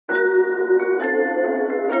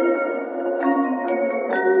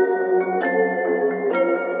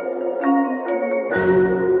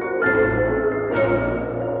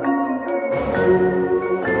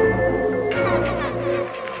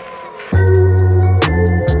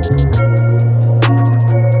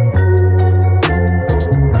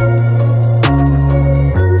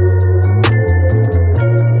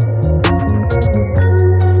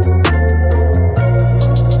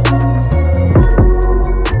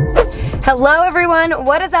Hello everyone,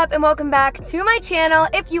 what is up and welcome back to my channel.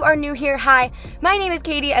 If you are new here, hi, my name is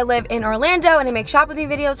Katie. I live in Orlando and I make shop with me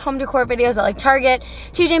videos, home decor videos at like Target,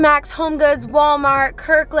 TJ Maxx, Home Goods, Walmart,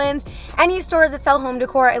 Kirkland's, any stores that sell home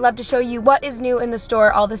decor. I love to show you what is new in the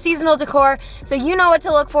store, all the seasonal decor, so you know what to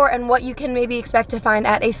look for and what you can maybe expect to find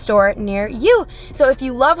at a store near you. So if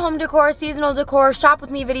you love home decor, seasonal decor, shop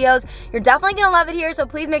with me videos, you're definitely gonna love it here, so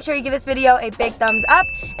please make sure you give this video a big thumbs up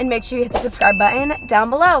and make sure you hit the subscribe button down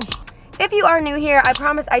below. If you are new here, I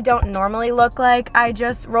promise I don't normally look like I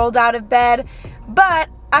just rolled out of bed, but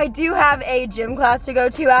I do have a gym class to go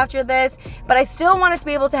to after this, but I still wanted to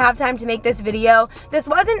be able to have time to make this video. This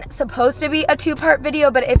wasn't supposed to be a two-part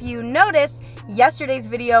video, but if you noticed, yesterday's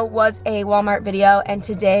video was a Walmart video and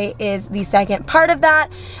today is the second part of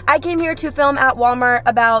that. I came here to film at Walmart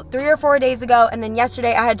about 3 or 4 days ago, and then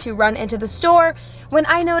yesterday I had to run into the store when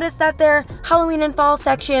I noticed that their Halloween and fall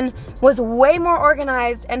section was way more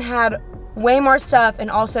organized and had way more stuff and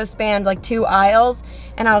also spanned like 2 aisles,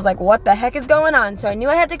 and I was like, what the heck is going on? So I knew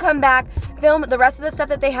I had to come back, film the rest of the stuff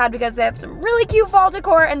that they had because they have some really cute fall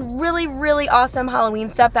decor and really awesome Halloween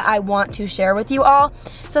stuff that I want to share with you all.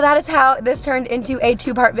 So that is how this turned into a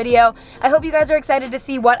 2-part video. I hope you guys are excited to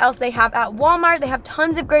see what else they have at Walmart. They have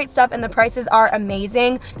tons of great stuff and the prices are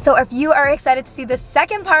amazing. So if you are excited to see the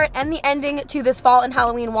second part and the ending to this fall and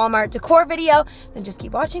Halloween Walmart decor video, then just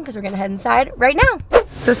keep watching because we're gonna head inside right now.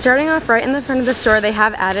 So starting off right in the front of the store, they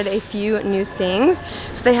have added a few new things.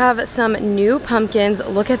 So they have some new pumpkins.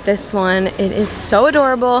 Look at this one. It is so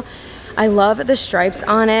adorable. I love the stripes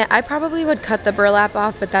on it. I probably would cut the burlap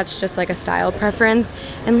off, but that's just like a style preference.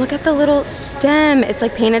 And look at the little stem. It's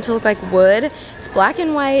like painted to look like wood. It's black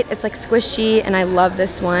and white. It's like squishy, and I love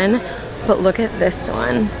this one. But look at this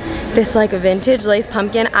one. This like vintage lace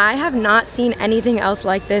pumpkin. I have not seen anything else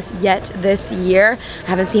like this yet this year. I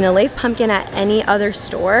haven't seen a lace pumpkin at any other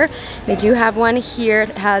store. They do have one here.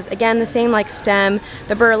 It has, again, the same like stem,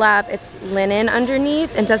 the burlap. It's linen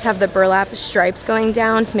underneath and does have the burlap stripes going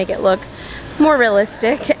down to make it look more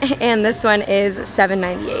realistic, and this one is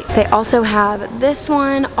 $7.98. They also have this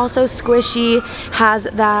one, also squishy, has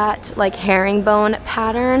that like herringbone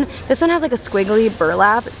pattern. This one has like a squiggly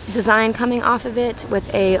burlap design coming off of it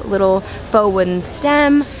with a little faux wooden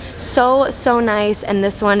stem. So nice, and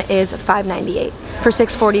this one is $5.98. For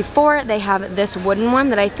 $6.44, they have this wooden one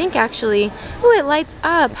that I think actually, ooh, it lights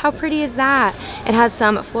up. How pretty is that? It has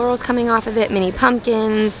some florals coming off of it, mini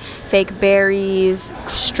pumpkins, fake berries,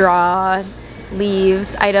 straw,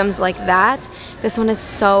 leaves, items like that. This one is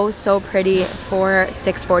so pretty for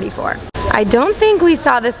 $6.44. I don't think we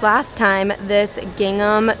saw this last time, this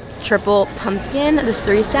gingham triple pumpkin, this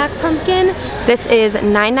 3-stack pumpkin. This is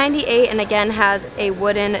 $9.98 and again has a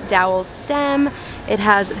wooden dowel stem. It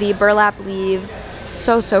has the burlap leaves.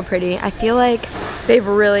 So pretty. I feel like they've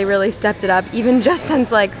really stepped it up even just since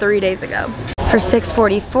like 3 days ago. For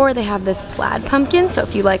 $6.44, they have this plaid pumpkin, so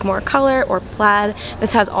if you like more color or plaid,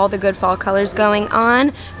 this has all the good fall colors going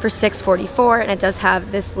on for $6.44, and it does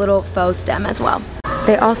have this little faux stem as well.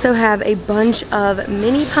 They also have a bunch of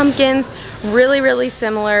mini pumpkins, really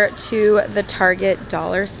similar to the Target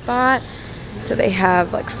dollar spot. So they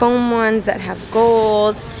have like foam ones that have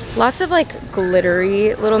gold, lots of like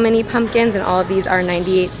glittery little mini pumpkins, and all of these are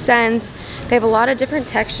 98 cents. They have a lot of different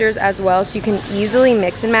textures as well, so you can easily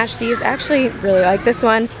mix and match these. I actually really like this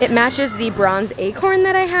one. It matches the bronze acorn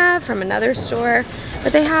that I have from another store,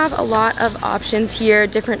 but they have a lot of options here,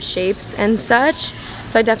 different shapes and such.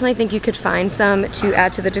 So I definitely think you could find some to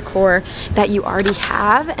add to the decor that you already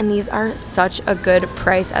have, and these are such a good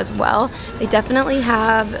price as well. They definitely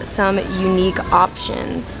have some unique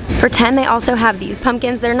options. For $10, they also have these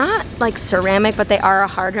pumpkins. They're not like ceramic, but they are a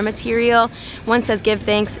harder material. One says, "Give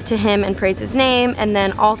thanks to him and praise his name," and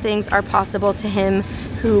then "All things are possible to him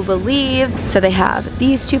who believe." So they have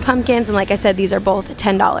these 2 pumpkins, and like I said, these are both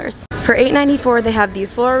 $10. For $8.94, they have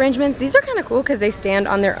these floral arrangements. These are kind of cool because they stand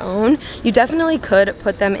on their own. You definitely could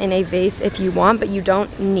put them in a vase if you want, but you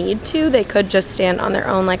don't need to. They could just stand on their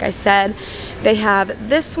own, like I said. They have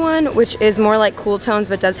this one, which is more like cool tones,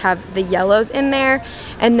 but does have the yellows in there.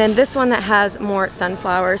 And then this one that has more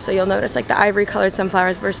sunflowers. So you'll notice like the ivory colored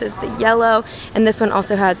sunflowers versus the yellow. And this one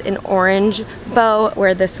also has an orange bow,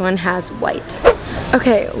 where this one has white.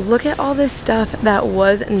 Okay, look at all this stuff that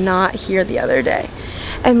was not here the other day.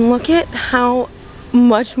 And look at how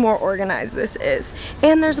much more organized this is.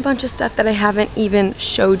 And there's a bunch of stuff that I haven't even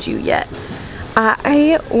showed you yet.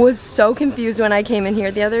 I was so confused when I came in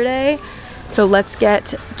here the other day. So let's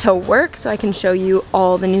get to work so I can show you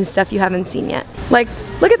all the new stuff you haven't seen yet. Like,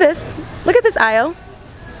 look at this. Look at this aisle.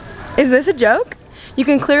 Is this a joke? You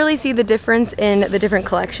can clearly see the difference in the different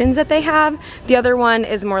collections that they have. The other one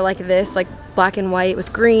is more like this, like black and white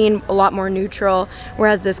with green, a lot more neutral,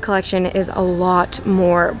 whereas this collection is a lot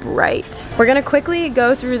more bright. We're gonna quickly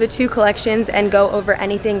go through the two collections and go over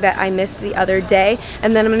anything that I missed the other day,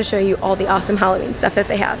 and then I'm gonna show you all the awesome Halloween stuff that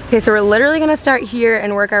they have. Okay, so we're literally gonna start here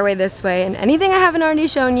and work our way this way, and anything I haven't already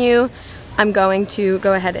shown you, I'm going to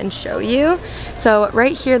go ahead and show you. So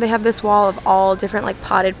right here they have this wall of all different like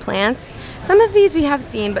potted plants. Some of these we have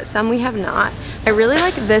seen, but some we have not. I really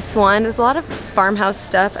like this one. There's a lot of farmhouse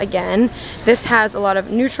stuff again. This has a lot of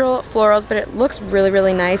neutral florals, but it looks really,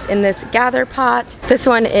 really nice in this gather pot. This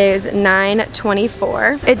one is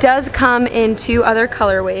 $9.24. It does come in two other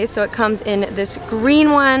colorways. So it comes in this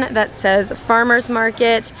green one that says Farmer's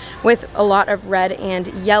Market with a lot of red and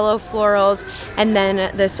yellow florals, and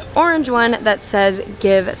then this orange one that says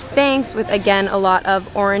Give Thanks with, again, a lot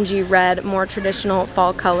of orangey red, more traditional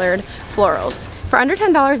fall colored florals. For under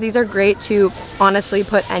 $10, these are great to honestly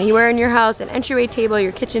put anywhere in your house, an entryway table,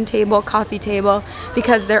 your kitchen table, coffee table,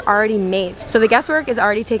 because they're already made. So the guesswork is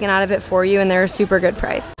already taken out of it for you, and they're a super good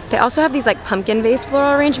price. They also have these like pumpkin based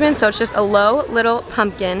floral arrangements, so it's just a low little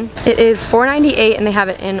pumpkin. It is $4.98, and they have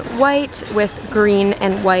it in white with green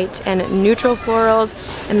and white and neutral florals,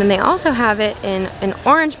 and then they also have it in an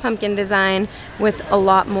orange pumpkin design with a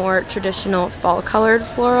lot more traditional fall colored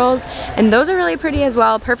florals, and those are really pretty as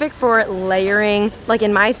well, perfect for layering. Like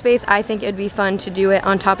in my space, I think it'd be fun to do it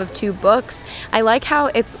on top of two books. I like how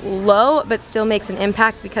it's low but still makes an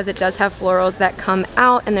impact because it does have florals that come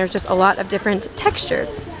out, and there's just a lot of different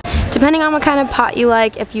textures. Depending on what kind of pot you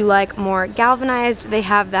like, if you like more galvanized, they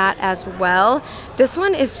have that as well. This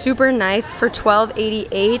one is super nice for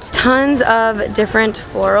 $12.88. Tons of different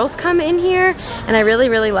florals come in here, and I really,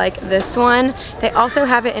 really like this one. They also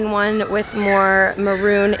have it in one with more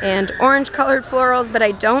maroon and orange colored florals, but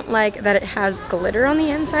I don't like that it has glitter on the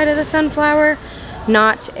inside of the sunflower.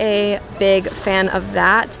 Not a big fan of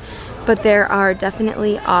that, but there are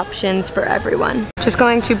definitely options for everyone. Just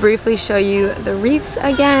going to briefly show you the wreaths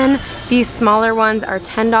again. These smaller ones are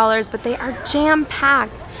 $10, but they are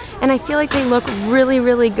jam-packed, and I feel like they look really,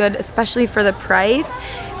 really good, especially for the price.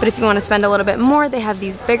 But if you want to spend a little bit more, they have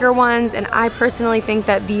these bigger ones, and I personally think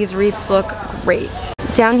that these wreaths look great.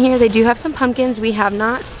 Down here, they do have some pumpkins we have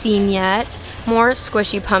not seen yet. More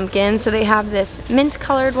squishy pumpkins. So they have this mint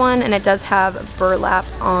colored one, and it does have burlap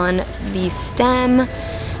on the stem.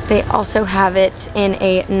 They also have it in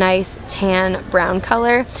a nice tan brown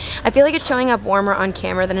color. I feel like it's showing up warmer on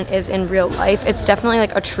camera than it is in real life. It's definitely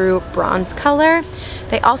like a true bronze color.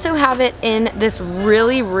 They also have it in this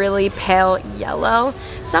really, really pale yellow.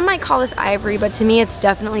 Some might call this ivory, but to me it's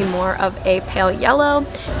definitely more of a pale yellow.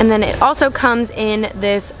 And then it also comes in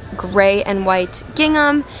this gray and white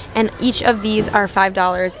gingham, and each of these are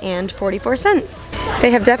 $5.44.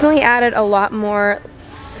 They have definitely added a lot more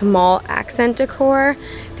small accent decor.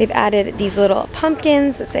 They've added these little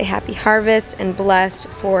pumpkins that say Happy Harvest and Blessed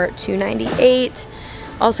for $2.98.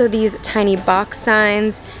 Also these tiny box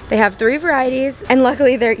signs. They have 3 varieties, and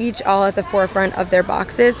luckily they're each all at the forefront of their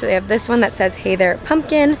boxes. So they have this one that says Hey There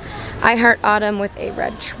Pumpkin, I Heart Autumn with a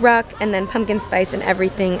red truck, and then pumpkin spice and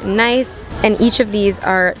everything nice. And each of these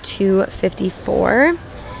are $2.54.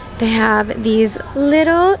 They have these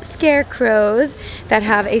little scarecrows that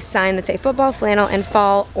have a sign that say football, flannel, and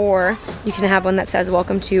fall, or you can have one that says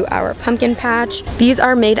welcome to our pumpkin patch. These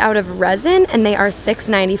are made out of resin, and they are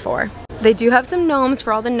 $6.94. They do have some gnomes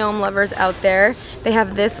for all the gnome lovers out there. They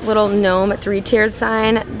have this little gnome 3-tiered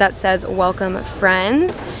sign that says welcome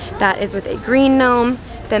friends. That is with a green gnome.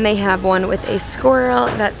 Then they have one with a squirrel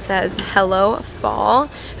that says hello fall.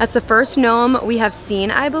 That's the first gnome we have seen,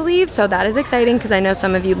 I believe, so that is exciting because I know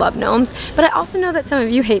some of you love gnomes, but I also know that some of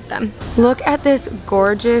you hate them. Look at this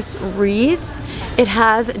gorgeous wreath. It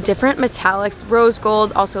has different metallics, rose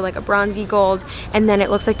gold, also like a bronzy gold, and then it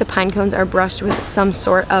looks like the pine cones are brushed with some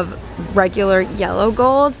sort of regular yellow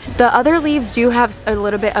gold. The other leaves do have a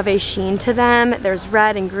little bit of a sheen to them. There's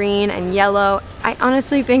red and green and yellow. I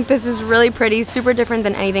honestly think this is really pretty, super different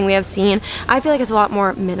than anything we have seen. I feel like it's a lot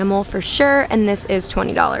more minimal for sure, and this is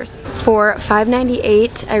 $20. For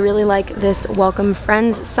 $5.98, I really like this Welcome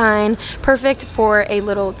Friends sign. Perfect for a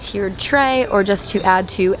little tiered tray or just to add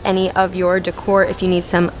to any of your decor if you need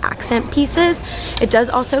some accent pieces. It does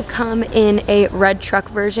also come in a red truck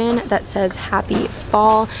version that says Happy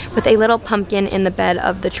Fall with a little pumpkin in the bed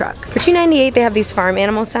of the truck. For $2.98, they have these farm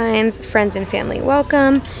animal signs, Friends and Family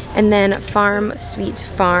Welcome, and then Farm Sweet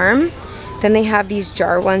Farm. Then they have these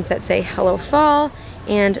jar ones that say Hello Fall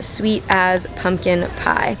and Sweet as Pumpkin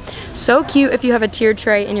Pie. So cute if you have a tiered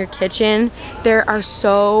tray in your kitchen. There are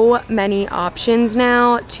so many options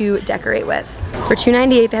now to decorate with. For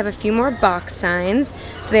 $2.98 they have a few more box signs.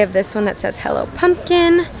 So they have this one that says Hello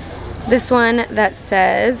Pumpkin, this one that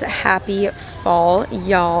says Happy Fall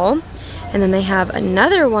Y'all, and then they have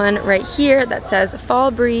another one right here that says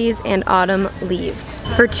Fall Breeze and Autumn Leaves.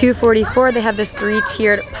 For $2.44 they have this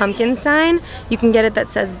 3-tiered pumpkin sign. You can get it that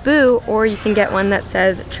says Boo, or you can get one that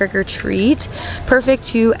says Trick or Treat. Perfect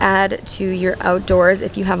to add to your outdoors.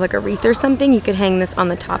 If you have like a wreath or something, you could hang this on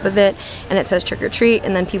the top of it and it says Trick or Treat,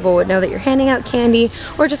 and then people would know that you're handing out candy,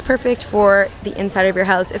 or just perfect for the inside of your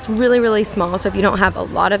house. It's really, really small, so if you don't have a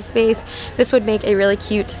lot of space, this would make a really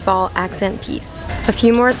cute fall accent piece. A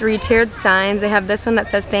few more 3-tiered signs. They have this one that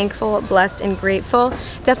says Thankful, Blessed, and Grateful.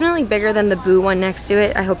 Definitely bigger than the Boo one next to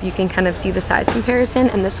it. I hope you can kind of see the size comparison,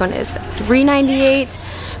 and this one is $3.98.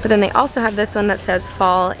 But then they also have this one that says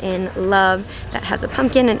Fall in Love that has a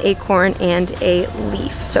pumpkin, an acorn, and a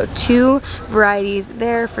leaf. So 2 varieties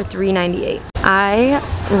there for $3.98. I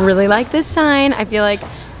really like this sign. I feel like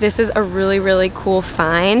this is a really, really cool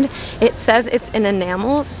find. It says it's an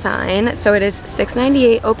enamel sign, so it is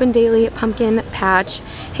 $6.98, open daily, pumpkin patch,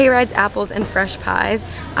 hayrides, apples, and fresh pies.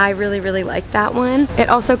 I really, really like that one. It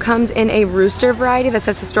also comes in a rooster variety that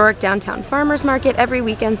says Historic Downtown Farmers Market every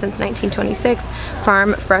weekend since 1926,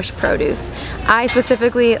 farm fresh produce. I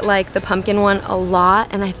specifically like the pumpkin one a lot,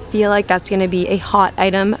 and I feel like that's gonna be a hot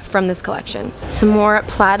item from this collection. Some more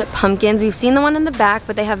plaid pumpkins. We've seen the one in the back,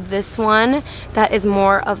 but they have this one that is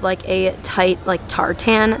more of like a tight, like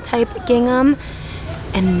tartan type gingham.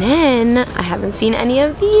 And then I haven't seen any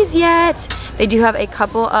of these yet. They do have a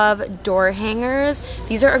couple of door hangers.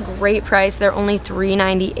 These are a great price. They're only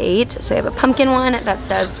 $3.98. So they have a pumpkin one that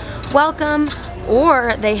says welcome,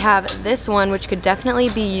 or they have this one which could definitely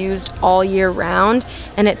be used all year round,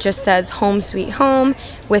 and it just says Home Sweet Home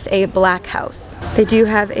with a black house. They do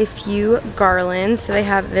have a few garlands. So they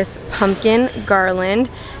have this pumpkin garland,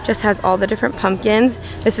 just has all the different pumpkins.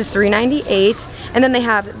 This is $3.98. And then they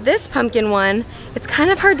have this pumpkin one. It's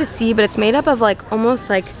kind of hard to see, but it's made up of like almost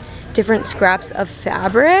like different scraps of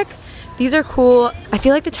fabric. These are cool. I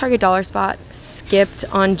feel like the Target Dollar Spot skipped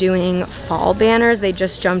on doing fall banners. They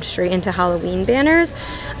just jumped straight into Halloween banners.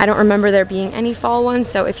 I don't remember there being any fall ones,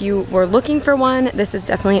 so if you were looking for one, this is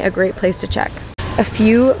definitely a great place to check. A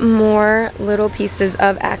few more little pieces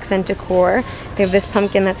of accent decor. They have this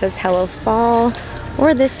pumpkin that says Hello Fall,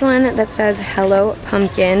 or this one that says Hello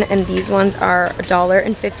Pumpkin, and these ones are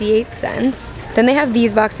 $1.58. Then they have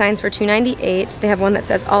these box signs for $2.98. They have one that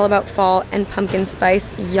says All About Fall and Pumpkin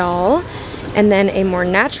Spice Y'all, and then a more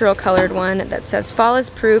natural colored one that says Fall is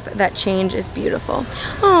Proof That Change is Beautiful.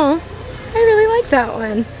 Oh, I really like that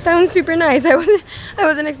one. That one's super nice. I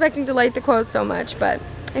wasn't expecting to like the quote so much, but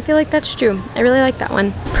I feel like that's true. I really like that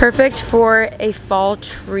one. Perfect for a fall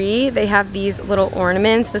tree. They have these little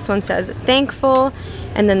ornaments. This one says Thankful,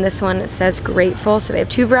 and then this one says Grateful. So they have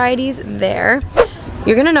 2 varieties there.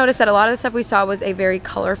 You're gonna notice that a lot of the stuff we saw was a very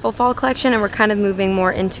colorful fall collection, and we're kind of moving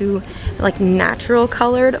more into like natural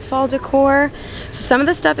colored fall decor. So some of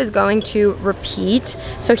the stuff is going to repeat.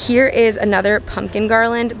 So here is another pumpkin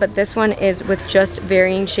garland, but this one is with just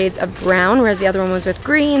varying shades of brown, whereas the other one was with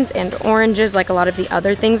greens and oranges, like a lot of the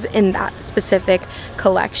other things in that specific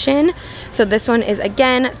collection. So this one is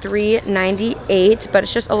again $3.98, but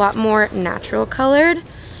it's just a lot more natural colored.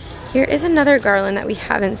 Here is another garland that we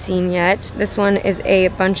haven't seen yet. This one is a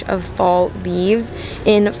bunch of fall leaves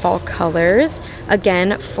in fall colors,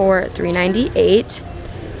 again for $3.98.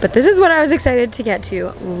 But this is what I was excited to get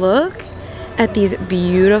to. Look at these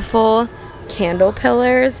beautiful candle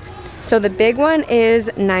pillars. So the big one is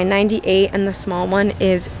 $9.98 and the small one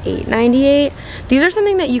is $8.98. These are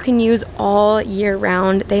something that you can use all year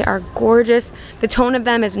round. They are gorgeous. The tone of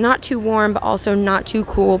them is not too warm, but also not too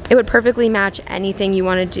cool. It would perfectly match anything you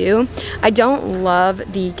want to do. I don't love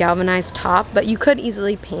the galvanized top, but you could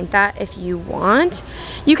easily paint that if you want.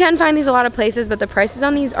 You can find these a lot of places, but the prices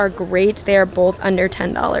on these are great. They are both under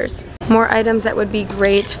 $10. More items that would be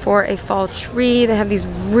great for a fall tree. They have these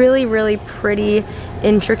really, really pretty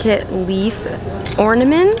intricate leaf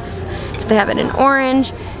ornaments. So they have it in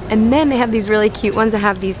orange, and then they have these really cute ones that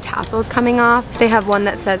have these tassels coming off. They have one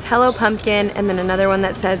that says Hello Pumpkin, and then another one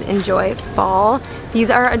that says Enjoy Fall. These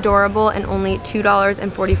are adorable, and only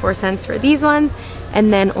 $2.44 for these ones,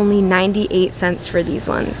 and then only 98 cents for these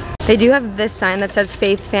ones. They do have this sign that says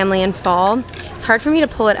Faith, Family, and Fall. It's hard for me to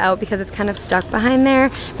pull it out because it's kind of stuck behind there,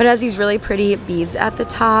 but it has these really pretty beads at the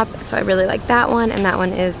top, so I really like that one, and that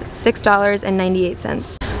one is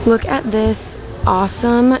 $6.98. Look at this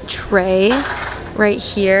awesome tray right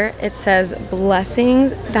here. It says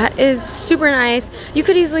blessings. That is super nice. You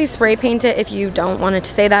could easily spray paint it if you don't want it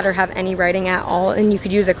to say that or have any writing at all, and you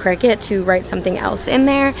could use a Cricut to write something else in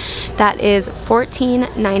there. That is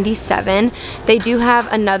 $14.97. They do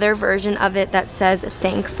have another version of it that says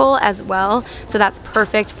thankful as well, so that's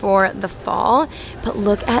perfect for the fall. But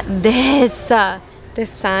look at this. This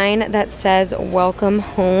sign that says welcome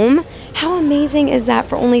home. How amazing is that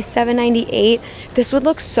for only $7.98? This would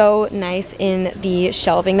look so nice in the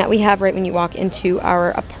shelving that we have right when you walk into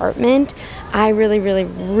our apartment. I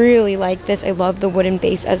really like this. I love the wooden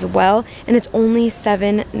base as well, and it's only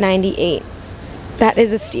 $7.98. That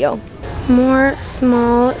is a steal. More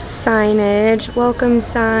small signage, welcome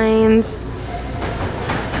signs.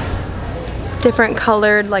 Different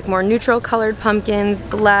colored, like more neutral colored pumpkins,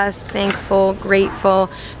 blessed, thankful, grateful.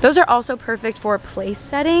 Those are also perfect for place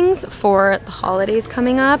settings for the holidays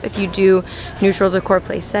coming up if you do neutral decor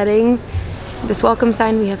place settings. This welcome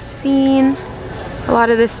sign we have seen. A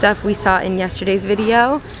lot of this stuff we saw in yesterday's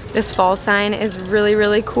video. This fall sign is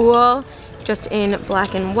really cool, just in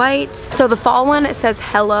black and white. So the fall one, it says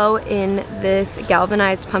hello in this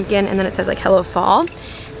galvanized pumpkin, and then it says like hello fall.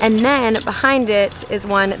 And then behind it is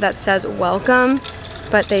one that says welcome,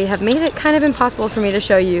 but they have made it kind of impossible for me to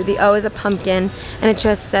show you. The O is a pumpkin, and it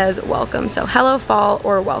just says welcome. So hello fall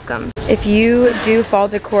or welcome. If you do fall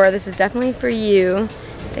decor, this is definitely for you.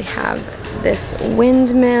 They have this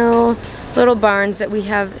windmill, little barns that we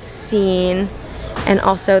have seen, and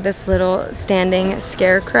also this little standing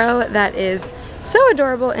scarecrow that is so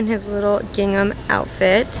adorable in his little gingham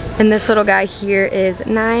outfit. And this little guy here is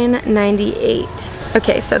 $9.98.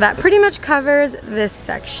 Okay, so that pretty much covers this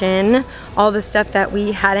section, all the stuff that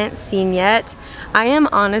we hadn't seen yet. I am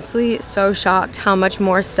honestly so shocked how much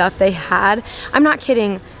more stuff they had. I'm not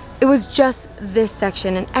kidding. It was just this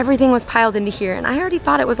section and everything was piled into here, and I already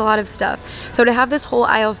thought it was a lot of stuff. So to have this whole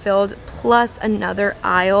aisle filled plus another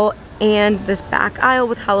aisle and this back aisle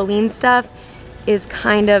with Halloween stuff is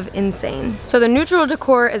kind of insane. So the neutral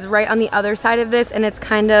decor is right on the other side of this, and it's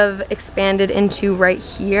kind of expanded into right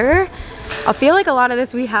here. I feel like a lot of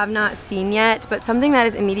this we have not seen yet, but something that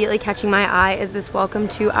is immediately catching my eye is this welcome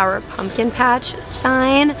to our pumpkin patch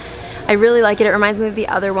sign. I really like it. It reminds me of the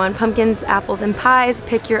other one, pumpkins, apples, and pies,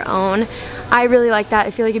 pick your own. I really like that.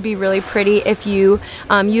 I feel like it'd be really pretty if you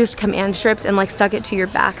used command strips and like stuck it to your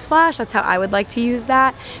backsplash. That's how I would like to use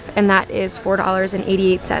that, and that is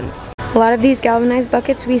 $4.88. A lot of these galvanized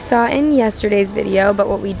buckets we saw in yesterday's video, but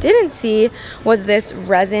what we didn't see was this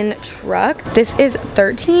resin truck. This is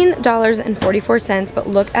 $13.44, but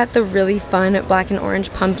look at the really fun black and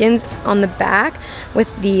orange pumpkins on the back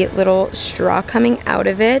with the little straw coming out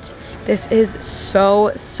of it. This is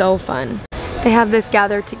so fun. They have this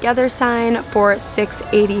gather together sign for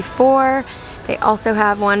 $6.84. They also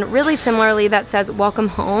have one really similarly that says welcome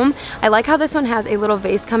home. I like how this one has a little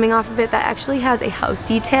vase coming off of it that actually has a house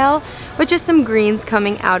detail with just some greens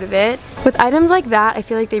coming out of it. With items like that, I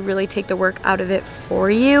feel like they really take the work out of it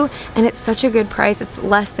for you, and it's such a good price. It's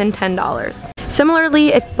less than $10. Similarly,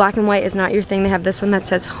 if black and white is not your thing, they have this one that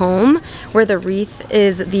says home, where the wreath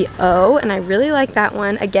is the O, and I really like that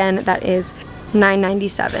one. Again, that is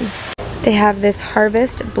 $9.97. They have this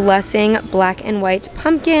Harvest Blessing black and white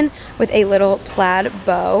pumpkin with a little plaid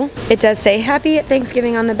bow. It does say Happy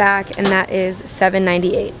Thanksgiving on the back, and that is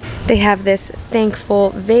 $7.98. They have this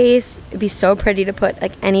thankful vase. It'd be so pretty to put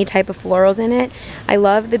like any type of florals in it. I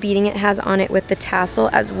love the beading it has on it with the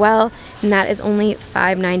tassel as well, and that is only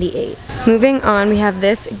 $5.98. Moving on, we have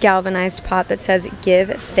this galvanized pot that says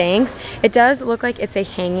Give Thanks. It does look like it's a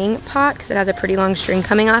hanging pot because it has a pretty long string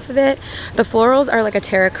coming off of it. The florals are like a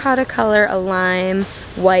terracotta color, a lime,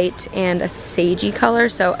 white, and a sagey color,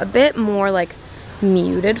 so a bit more like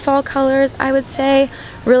muted fall colors, I would say.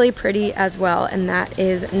 Really pretty as well, and that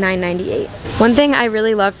is $9.98. One thing I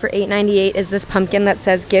really love for $8.98 is this pumpkin that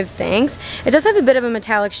says Give Thanks. It does have a bit of a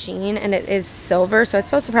metallic sheen, and it is silver, so it's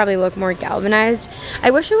supposed to probably look more galvanized.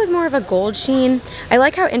 I wish it was more of a gold sheen. I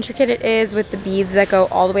like how intricate it is with the beads that go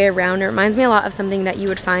all the way around. It reminds me a lot of something that you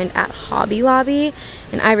would find at Hobby Lobby,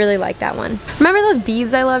 and I really like that one. Remember those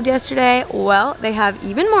beads I loved yesterday? Well, they have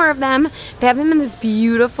even more of them. They have them in this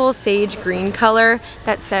beautiful sage green color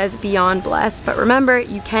that says Beyond Blessed, but remember,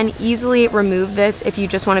 you can easily remove this if you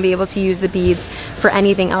just want to be able to use the beads for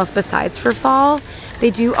anything else besides for fall.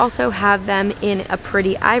 They do also have them in a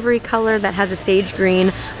pretty ivory color that has a sage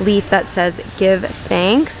green leaf that says Give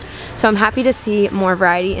Thanks. So I'm happy to see more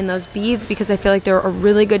variety in those beads because I feel like they're a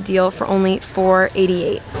really good deal for only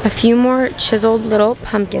 $4.88. A few more chiseled little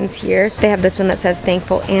pumpkins here. So they have this one that says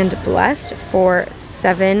Thankful and Blessed for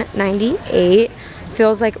 $7.98.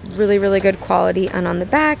 Feels like really, really good quality. And on the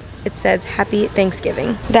back, it says Happy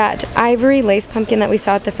Thanksgiving. That ivory lace pumpkin that we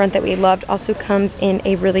saw at the front that we loved also comes in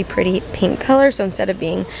a really pretty pink color. So instead of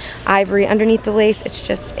being ivory underneath the lace, it's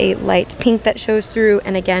just a light pink that shows through.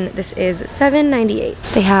 And again, this is $7.98.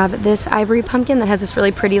 They have this ivory pumpkin that has this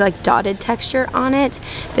really pretty like dotted texture on it.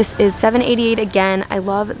 This is $7.88 again. I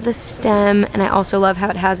love the stem, and I also love how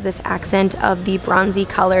it has this accent of the bronzy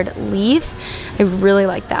colored leaf. I really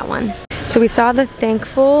like that one. So we saw the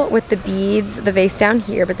thankful with the beads, the vase down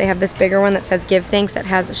here, but they have this bigger one that says give thanks that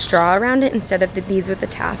has a straw around it instead of the beads with the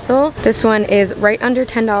tassel. This one is right under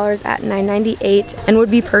 $10 at $9.98 and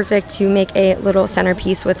would be perfect to make a little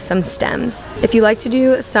centerpiece with some stems. If you like to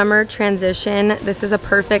do summer transition, this is a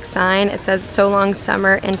perfect sign. It says so long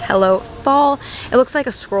summer and hello fall. It looks like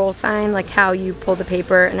a scroll sign, like how you pull the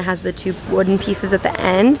paper, and it has the two wooden pieces at the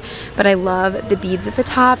end, but I love the beads at the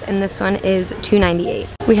top, and this one is $2.98.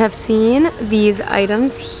 We have seen these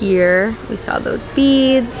items here. We saw those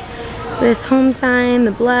beads, this home sign,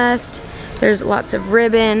 the blessed. There's lots of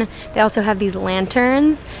ribbon. They also have these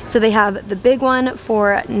lanterns. So they have the big one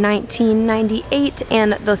for $19.98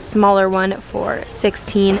 and the smaller one for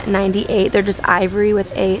 $16.98. They're just ivory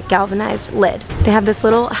with a galvanized lid. They have this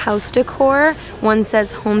little house decor. One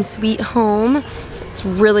says Home Sweet Home. It's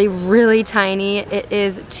really, really tiny. It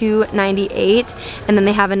is $2.98. And then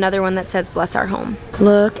they have another one that says Bless Our Home.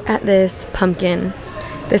 Look at this pumpkin.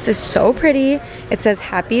 This is so pretty. It says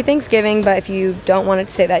Happy Thanksgiving, but if you don't want it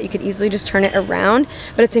to say that, you could easily just turn it around.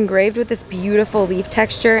 But it's engraved with this beautiful leaf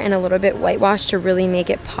texture and a little bit whitewashed to really make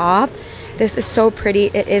it pop. This is so pretty.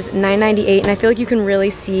 It is $9.98, and I feel like you can really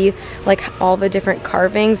see like all the different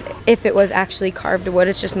carvings. If it was actually carved wood,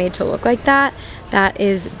 it's just made to look like that. That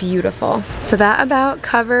is beautiful. So that about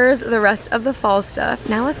covers the rest of the fall stuff.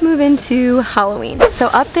 Now let's move into Halloween. So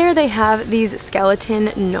up there they have these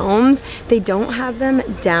skeleton gnomes. They don't have them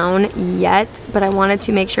down yet, but I wanted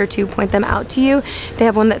to make sure to point them out to you. They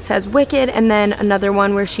have one that says Wicked, and then another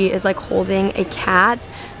one where she is like holding a cat.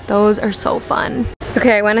 Those are so fun.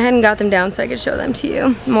 Okay, I went ahead and got them down so I could show them to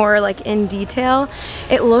you more like in detail.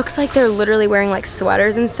 It looks like they're literally wearing like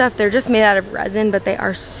sweaters and stuff. They're just made out of resin, but they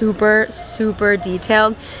are super, super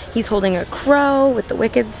detailed. He's holding a crow with the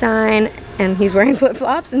Wicked sign, and he's wearing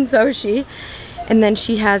flip-flops, and so is she. And then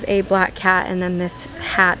she has a black cat, and then this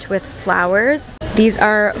hat with flowers. These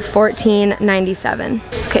are $14.97.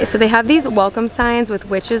 Okay, so they have these welcome signs with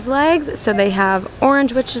witch's legs. So they have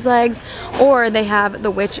orange witch's legs, or they have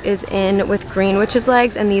the witch is in with green witch's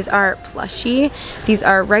legs, and these are plushy. These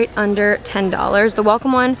are right under $10. The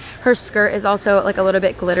welcome one, her skirt is also like a little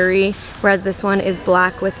bit glittery, whereas this one is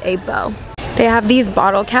black with a bow. They have these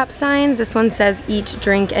bottle cap signs. This one says eat,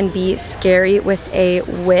 drink, and be scary with a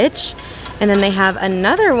witch. And then they have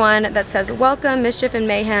another one that says welcome, mischief and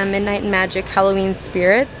mayhem, midnight and magic, Halloween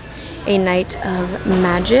spirits, a night of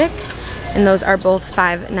magic. And those are both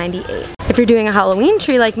 $5.98. If you're doing a Halloween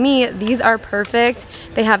tree like me, these are perfect.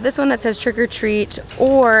 They have this one that says trick or treat,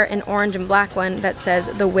 or an orange and black one that says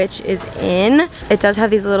the witch is in. It does have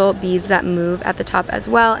these little beads that move at the top as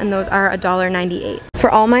well, and those are $1.98. For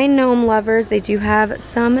all my gnome lovers, they do have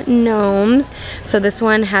some gnomes. So this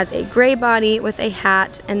one has a gray body with a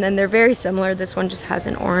hat, and then they're very similar. This one just has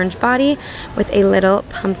an orange body with a little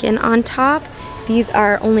pumpkin on top. These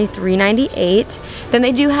are only $3.98. Then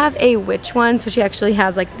they do have a witch one, so she actually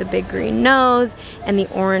has like the big green nose and the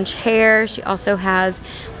orange hair. She also has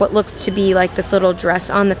what looks to be like this little dress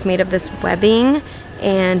on that's made of this webbing,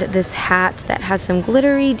 and this hat that has some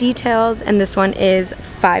glittery details, and this one is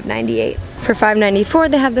 $5.98. For $5.94,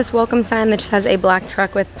 they have this welcome sign that just has a black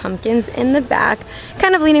truck with pumpkins in the back,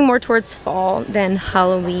 kind of leaning more towards fall than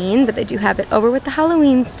Halloween, but they do have it over with the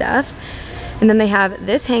Halloween stuff. And then they have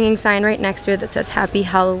this hanging sign right next to it that says Happy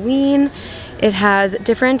Halloween. It has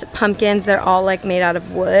different pumpkins. They're all like made out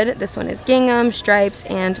of wood. This one is gingham, stripes,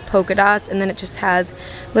 and polka dots. And then it just has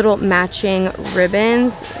little matching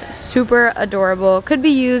ribbons. Super adorable. Could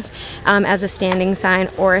be used as a standing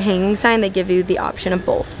sign or a hanging sign. They give you the option of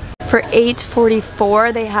both. For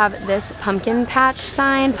 $8.44, they have this pumpkin patch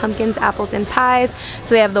sign, pumpkins, apples, and pies.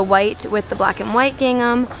 So they have the white with the black and white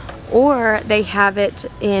gingham, or they have it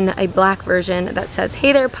in a black version that says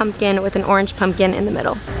hey there pumpkin with an orange pumpkin in the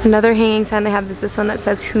middle. Another hanging sign they have is this one that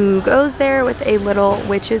says who goes there with a little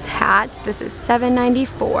witch's hat. This is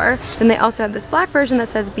 $7.94. Then they also have this black version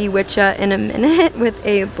that says bewitcha in a minute with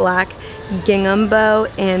a black gingham bow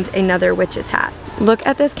and another witch's hat. Look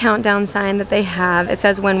at this countdown sign that they have. It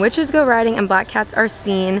says when witches go riding and black cats are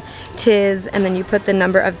seen, 'tis, and then you put the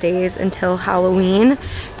number of days until Halloween.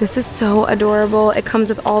 This is so adorable. It comes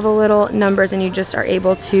with all the little numbers, and you just are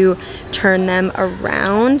able to turn them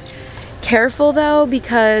around. Careful though,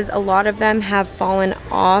 because a lot of them have fallen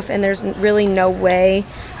off and there's really no way,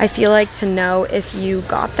 I feel like, to know if you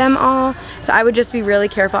got them all. So I would just be really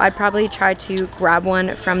careful. I'd probably try to grab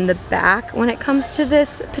one from the back when it comes to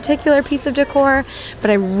this particular piece of decor,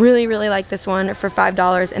 but I really like this one for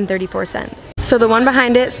 $5.34. So the one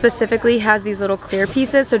behind it specifically has these little clear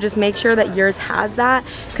pieces, so just make sure that yours has that,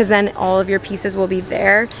 because then all of your pieces will be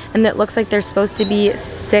there. And it looks like there's supposed to be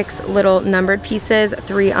 6 little numbered pieces,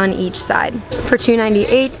 3 on each side. For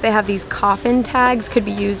 $2.98, they have these coffin tags, could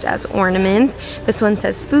be used as ornaments. This one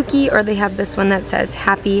says spooky, or they have this one that says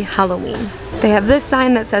Happy Halloween. They have this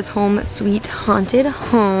sign that says Home Sweet Haunted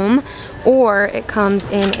Home, or it comes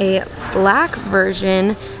in a black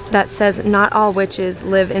version that says Not All Witches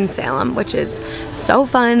Live in Salem, which is so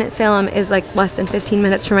fun. Salem is like less than 15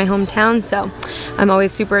 minutes from my hometown, so I'm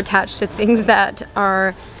always super attached to things that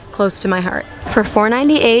are close to my heart. For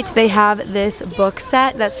 $4.98, they have this book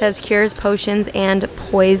set that says Cures, Potions, and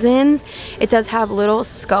Poisons. It does have little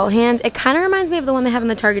skull hands. It kind of reminds me of the one they have in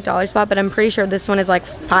the Target dollar spot, but I'm pretty sure this one is like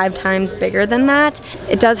 5 times bigger than that.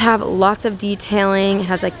 It does have lots of detailing. It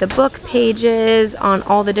has like the book pages on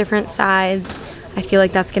all the different sides. I feel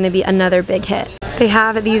like that's going to be another big hit. They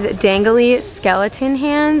have these dangly skeleton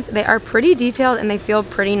hands. They are pretty detailed and they feel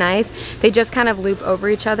pretty nice. They just kind of loop over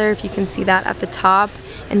each other, if you can see that at the top.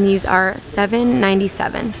 And these are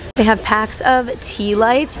 $7.97. They have packs of tea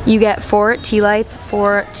lights. You get 4 tea lights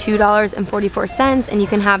for $2.44, and you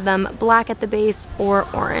can have them black at the base or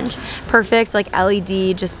orange. Perfect, like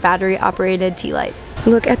LED, just battery operated tea lights.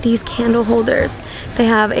 Look at these candle holders. They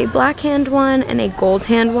have a black hand one and a gold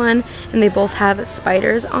hand one, and they both have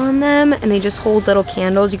spiders on them, and they just hold little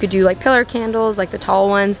candles. You could do like pillar candles, like the tall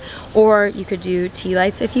ones, or you could do tea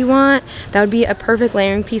lights if you want. That would be a perfect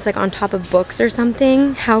layering piece, like on top of books or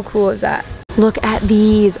something. How cool is that? Look at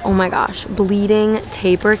these, oh my gosh, bleeding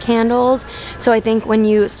taper candles. So I think when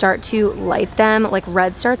you start to light them, like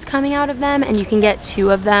red starts coming out of them, and you can get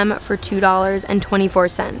 2 of them for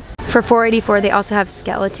 $2.24. For $4.84, they also have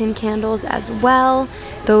skeleton candles as well.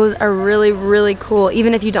 Those are really cool,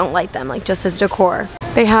 even if you don't light them, like just as decor.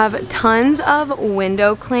 They have tons of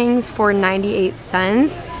window clings for 98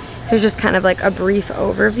 cents. Here's just kind of like a brief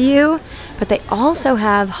overview, but they also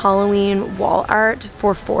have Halloween wall art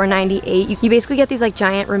for $4.98. You basically get these like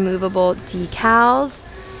giant removable decals,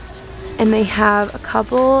 and they have a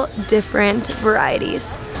couple different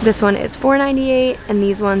varieties. This one is $4.98 and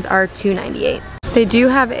these ones are $2.98. They do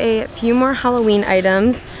have a few more Halloween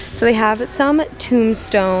items. So they have some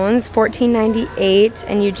tombstones, $14.98,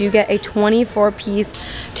 and you do get a 24-piece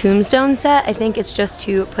tombstone set. I think it's just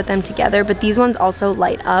to put them together, but these ones also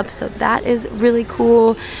light up, so that is really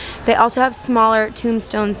cool. They also have smaller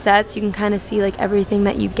tombstone sets. You can kind of see like everything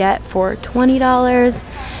that you get for $20.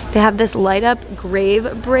 They have this light up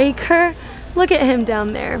grave breaker. Look at him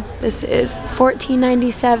down there. This is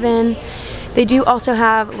 $14.97. They do also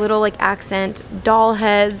have little like accent doll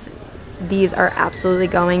heads. These are absolutely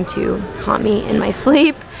going to haunt me in my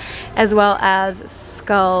sleep, as well as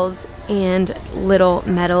skulls and little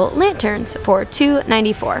metal lanterns for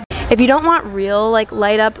 $2.94. If you don't want real like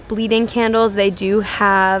light up bleeding candles, they do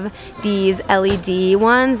have these LED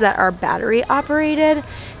ones that are battery operated.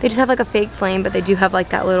 They just have like a fake flame, but they do have like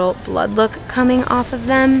that little blood look coming off of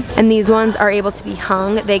them. And these ones are able to be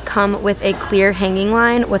hung. They come with a clear hanging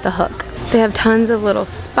line with a hook. They have tons of little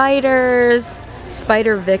spiders,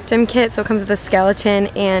 spider victim kit, so it comes with a skeleton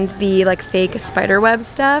and the like fake spider web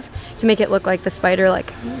stuff to make it look like the spider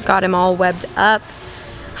like got him all webbed up.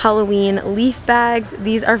 Halloween leaf bags.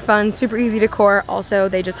 These are fun, super easy decor. Also,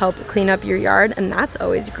 they just help clean up your yard, and that's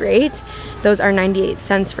always great. Those are 98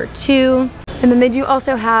 cents for 2. And then they do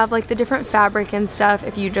also have like the different fabric and stuff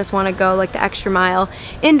if you just want to go like the extra mile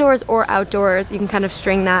indoors or outdoors. You can kind of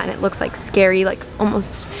string that and it looks like scary, like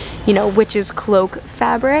almost, you know, witch's cloak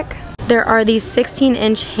fabric. There are these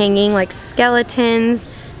 16-inch hanging like skeletons.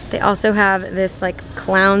 They also have this like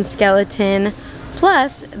clown skeleton,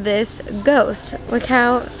 plus this ghost. Look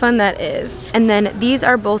how fun that is. And then these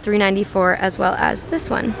are both $3.94 as well as this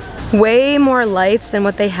one. Way more lights than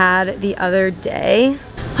what they had the other day.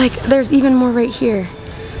 Like there's even more right here.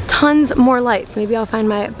 Tons more lights. Maybe I'll find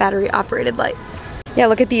my battery operated lights. Yeah,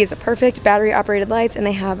 look at these, perfect battery operated lights, and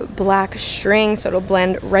they have black string so it'll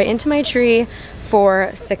blend right into my tree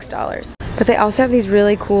for $6. But they also have these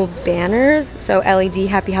really cool banners, so LED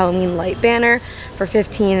Happy Halloween light banner for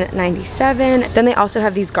 $15.97. Then they also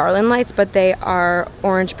have these garland lights, but they are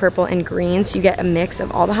orange, purple, and green, so you get a mix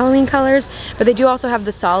of all the Halloween colors. But they do also have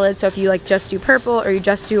the solid, so if you like just do purple or you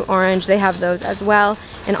just do orange, they have those as well,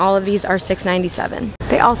 and all of these are $6.97.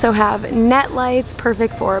 They also have net lights,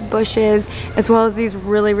 perfect for bushes, as well as these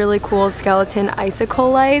really cool skeleton icicle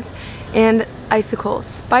lights and icicle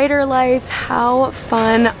spider lights. How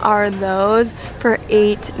fun are those for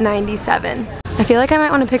 $8.97? I feel like I might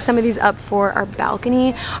want to pick some of these up for our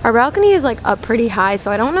balcony. Our balcony is like up pretty high, so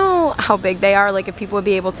I don't know how big they are, like if people would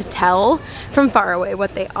be able to tell from far away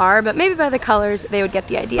what they are, but maybe by the colors they would get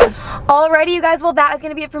the idea. Alrighty you guys, well that is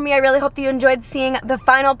going to be it for me. I really hope that you enjoyed seeing the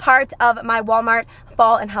final part of my Walmart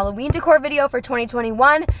fall and Halloween decor video for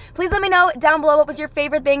 2021. Please let me know down below what was your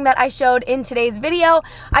favorite thing that I showed in today's video.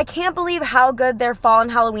 I can't believe how good their fall and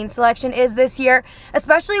Halloween selection is this year,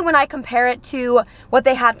 especially when I compare it to what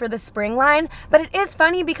they had for the spring line. But it is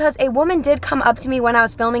funny because a woman did come up to me when I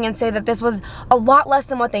was filming and say that this was a lot less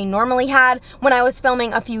than what they normally had when I was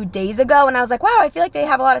filming a few days ago, and I was like, wow, I feel like they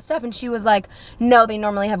have a lot of stuff, and she was like, no, they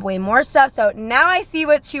normally have way more stuff. So now I see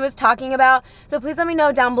what she was talking about. So please let me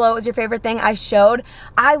know down below what was your favorite thing I showed.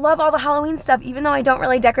 I love all the Halloween stuff. Even though I don't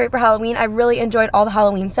really decorate for Halloween, I really enjoyed all the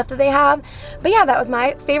Halloween stuff that they have. But yeah, that was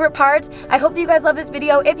my favorite part. I hope that you guys love this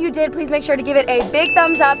video. If you did, please make sure to give it a big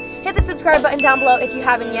thumbs up. Hit the subscribe button down below if you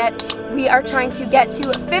haven't yet. We are trying to get to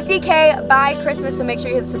 50K by Christmas, so make sure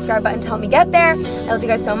you hit the subscribe button to help me get there. I love you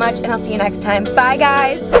guys so much, and I'll see you next time. Bye,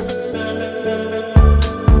 guys.